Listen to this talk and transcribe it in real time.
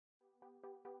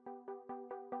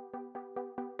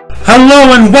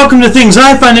Hello and welcome to things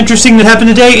I find interesting that happened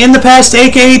today in the past,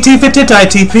 aka Tifitht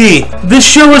Itp. This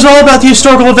show is all about the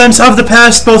historical events of the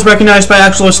past, both recognized by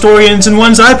actual historians and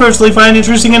ones I personally find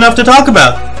interesting enough to talk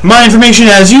about. My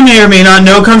information, as you may or may not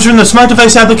know, comes from the smart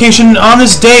device application on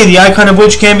this day, the icon of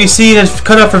which can be seen as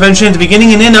cutoff prevention at the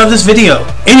beginning and end of this video.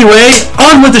 Anyway,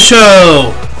 on with the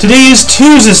show! Today is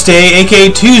Tuesday, aka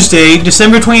Tuesday,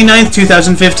 December 29th,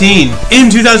 2015.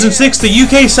 In 2006, the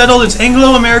UK settled its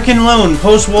Anglo-American loan,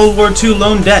 post-World War II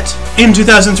loan debt. In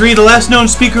 2003, the last known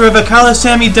speaker of Akala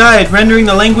Sami died, rendering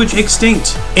the language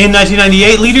extinct. In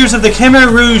 1998, leaders of the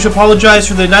Khmer Rouge apologized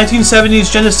for the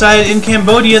 1970s genocide in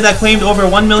Cambodia that claimed over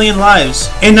 1 million lives.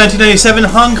 In 1997,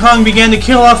 Hong Kong began to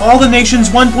kill off all the nation's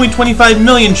 1.25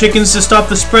 million chickens to stop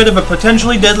the spread of a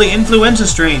potentially deadly influenza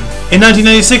strain. In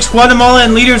 1996, Guatemala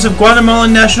and leaders of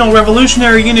Guatemalan National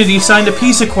Revolutionary Unity signed a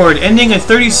peace accord, ending a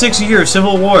 36-year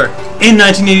civil war. In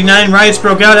 1989, riots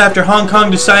broke out after Hong Kong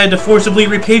decided to forcibly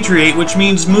repatriate, which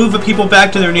means move a people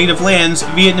back to their native lands,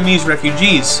 Vietnamese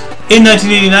refugees. In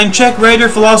 1989, Czech writer,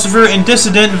 philosopher, and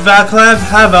dissident Václav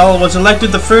Havel was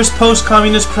elected the first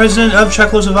post-communist president of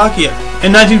Czechoslovakia.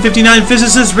 In 1959,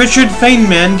 physicist Richard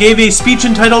Feynman gave a speech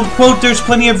entitled, quote, "There's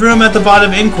plenty of room at the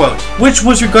bottom," end quote, which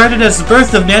was regarded as the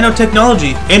birth of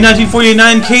nanotechnology. In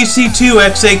 1949,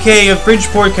 KC2XAK of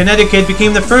Bridgeport, Connecticut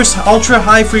became the first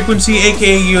ultra-high-frequency,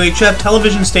 aka UHF,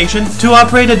 television station to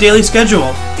operate a daily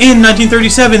schedule. In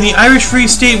 1937, the Irish Free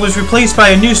State was replaced by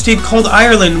a new state called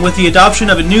Ireland with the adoption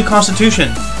of a new constitution.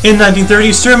 In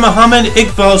 1930, Sir Muhammad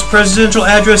Iqbal's presidential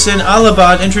address in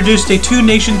Allahabad introduced a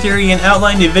two-nation theory and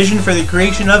outlined a vision for the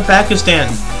creation of Pakistan.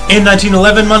 In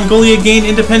 1911, Mongolia gained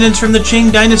independence from the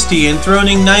Qing dynasty,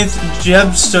 enthroning 9th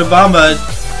Jebstababa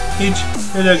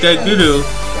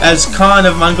as Khan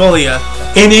of Mongolia.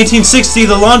 In 1860,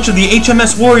 the launch of the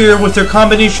HMS Warrior with their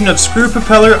combination of screw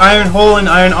propeller, iron hull, and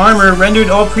iron armor rendered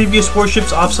all previous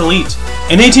warships obsolete.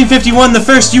 In 1851, the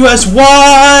first U.S.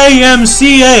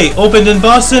 YMCA opened in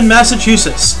Boston,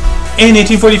 Massachusetts. In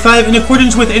 1845, in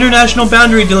accordance with international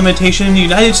boundary delimitation, the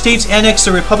United States annexed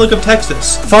the Republic of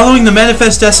Texas, following the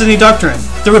Manifest Destiny Doctrine.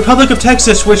 The Republic of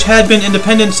Texas, which had been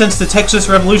independent since the Texas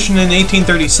Revolution in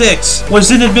 1836, was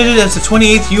then admitted as the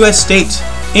 28th U.S. state.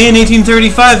 In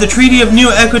 1835, the Treaty of New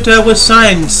Equita was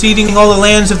signed, ceding all the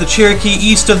lands of the Cherokee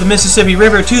east of the Mississippi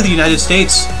River to the United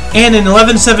States. And in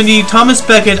 1170, Thomas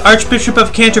Becket, Archbishop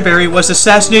of Canterbury, was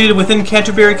assassinated within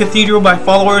Canterbury Cathedral by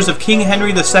followers of King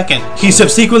Henry II. He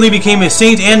subsequently became a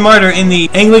saint and martyr in the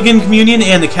Anglican Communion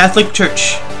and the Catholic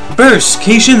Church. Births: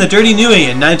 Cation the Dirty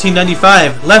Nui in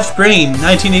 1995, Left Brain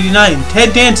 1989,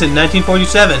 Ted Danson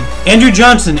 1947, Andrew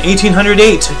Johnson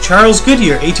 1808, Charles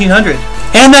Goodyear 1800.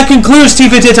 And that concludes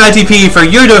Tifitht Itp for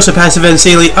your dose of passive events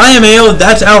daily. I am AO,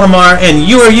 that's Alhamar, and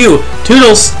you are you.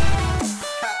 Toodles!